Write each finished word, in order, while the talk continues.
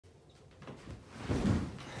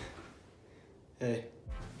Hey.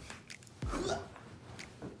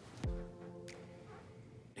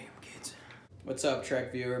 Damn kids. What's up,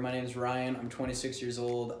 Trek viewer? My name is Ryan. I'm 26 years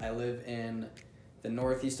old. I live in the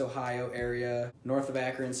Northeast Ohio area, north of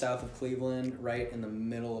Akron, south of Cleveland, right in the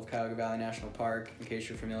middle of Cuyahoga Valley National Park, in case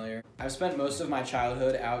you're familiar. I've spent most of my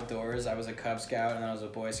childhood outdoors. I was a Cub Scout, and then I was a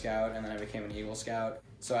Boy Scout, and then I became an Eagle Scout.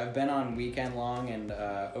 So I've been on weekend-long and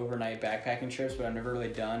overnight backpacking trips, but I've never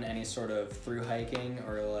really done any sort of through hiking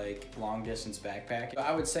or like long-distance backpacking.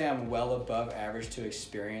 I would say I'm well above average to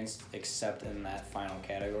experienced, except in that final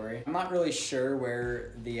category. I'm not really sure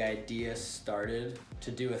where the idea started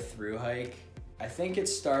to do a through hike. I think it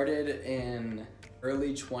started in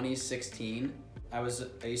early 2016. I was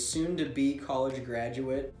a soon-to-be college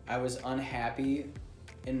graduate. I was unhappy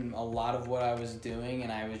in a lot of what I was doing,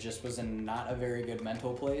 and I was in not a very good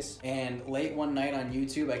mental place. And late one night on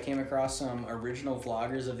YouTube, I came across some original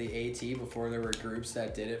vloggers of the AT before there were groups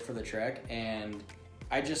that did it for the trek, and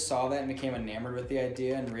I just saw that and became enamored with the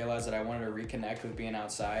idea and realized that I wanted to reconnect with being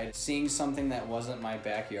outside, seeing something that wasn't my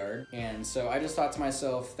backyard. And so I just thought to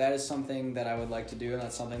myself, that is something that I would like to do, and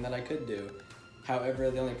that's something that I could do. However,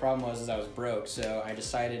 the only problem was I was broke, so I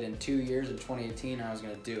decided in 2 years, in 2018, I was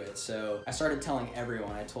gonna do it. So I started telling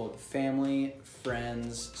everyone. I told family,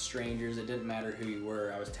 friends, strangers, it didn't matter who you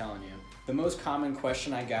were, I was telling you. The most common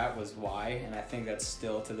question I got was why, and I think that's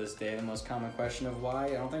still to this day the most common question of why.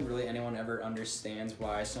 I don't think really anyone ever understands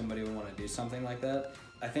why somebody would want to do something like that.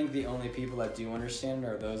 I think the only people that do understand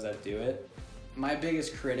are those that do it. My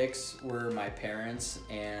biggest critics were my parents,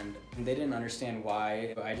 and they didn't understand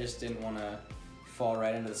why. I just didn't want to fall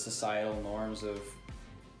right into the societal norms of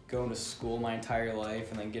going to school my entire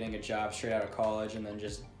life and then getting a job straight out of college and then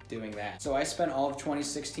just doing that. So I spent all of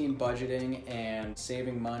 2016 budgeting and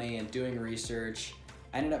saving money and doing research.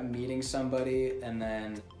 I ended up meeting somebody, and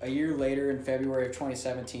then a year later in February of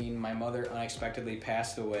 2017, my mother unexpectedly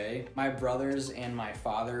passed away. My brothers and my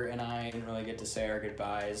father and I didn't really get to say our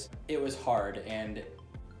goodbyes. It was hard, and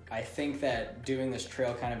I think that doing this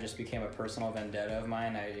trail kind of just became a personal vendetta of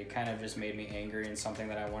mine. It kind of just made me angry and something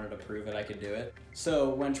that I wanted to prove that I could do it. So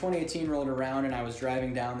when 2018 rolled around and I was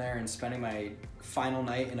driving down there and spending my final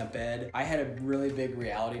night in a bed, I had a really big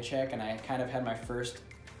reality check, and I kind of had my first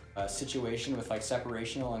situation with like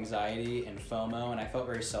separational anxiety and FOMO, and I felt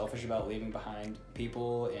very selfish about leaving behind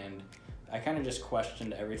people, and I kind of just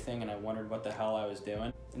questioned everything, and I wondered what the hell I was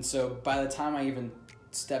doing. And so by the time I even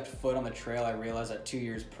stepped foot on the trail, I realized that 2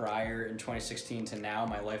 years prior, in 2016 to now,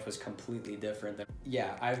 my life was completely different.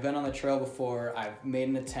 Yeah, I've been on the trail before, I've made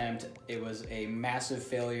an attempt, it was a massive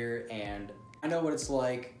failure, and I know what it's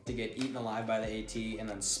like to get eaten alive by the AT and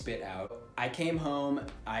then spit out. I came home,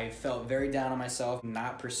 I felt very down on myself,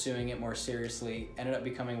 not pursuing it more seriously, ended up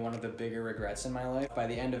becoming one of the bigger regrets in my life. By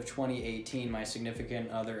the end of 2018, my significant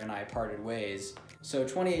other and I parted ways. So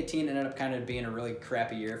 2018 ended up kind of being a really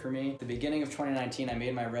crappy year for me. At the beginning of 2019, I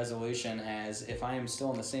made my resolution as if I am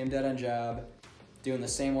still in the same dead-end job, doing the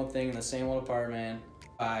same old thing in the same old apartment,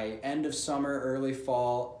 by end of summer, early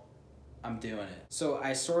fall, I'm doing it. So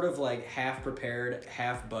I sort of like half prepared,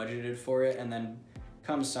 half budgeted for it, and then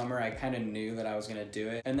come summer, I kind of knew that I was gonna do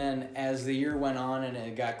it. And then as the year went on and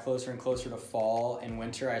it got closer and closer to fall and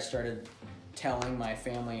winter, I started telling my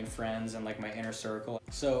family and friends and like my inner circle.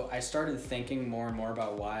 So I started thinking more and more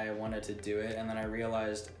about why I wanted to do it, and then I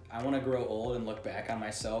realized I want to grow old and look back on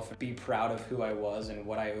myself and be proud of who I was and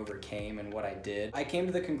what I overcame and what I did. I came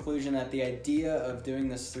to the conclusion that the idea of doing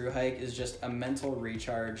this through hike is just a mental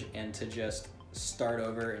recharge and to just start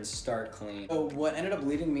over and start clean. So what ended up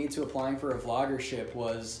leading me to applying for a vloggership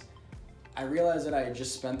was I realized that I had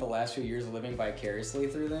just spent the last few years living vicariously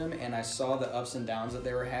through them, and I saw the ups and downs that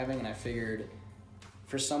they were having, and I figured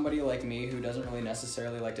for somebody like me who doesn't really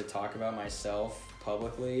necessarily like to talk about myself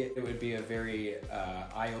publicly, it would be a very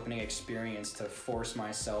eye-opening experience to force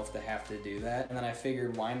myself to have to do that. And then I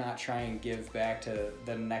figured, why not try and give back to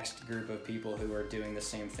the next group of people who are doing the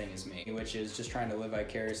same thing as me, which is just trying to live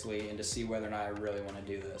vicariously and to see whether or not I really want to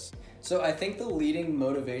do this. So I think the leading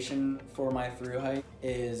motivation for my through hike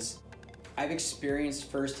is I've experienced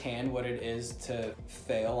firsthand what it is to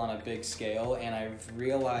fail on a big scale, and I've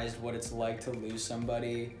realized what it's like to lose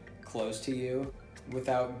somebody close to you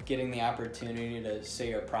without getting the opportunity to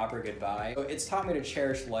say a proper goodbye. So it's taught me to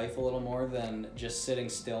cherish life a little more than just sitting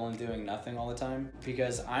still and doing nothing all the time,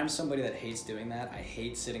 because I'm somebody that hates doing that. I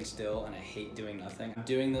hate sitting still and I hate doing nothing. I'm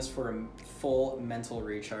doing this for a full mental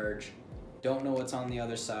recharge. Don't know what's on the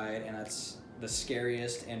other side, and that's the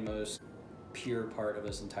scariest and most pure part of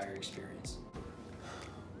this entire experience.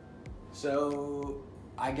 So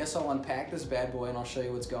I guess I'll unpack this bad boy and I'll show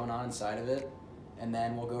you what's going on inside of it, and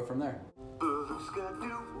then we'll go from there.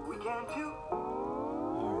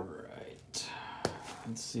 All right,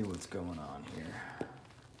 let's see what's going on here.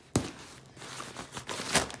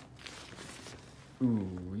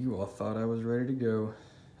 Ooh, you all thought I was ready to go.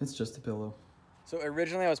 It's just a pillow. So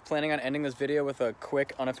originally I was planning on ending this video with a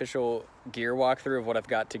quick unofficial gear walkthrough of what I've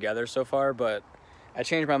got together so far, but I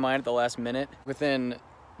changed my mind at the last minute. Within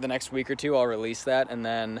the next week or two, I'll release that, and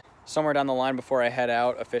then somewhere down the line before I head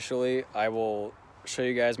out officially, I will show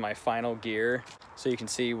you guys my final gear so you can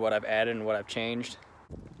see what I've added and what I've changed.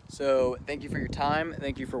 So thank you for your time.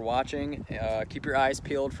 Thank you for watching. Keep your eyes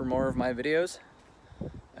peeled for more of my videos,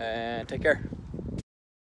 and take care.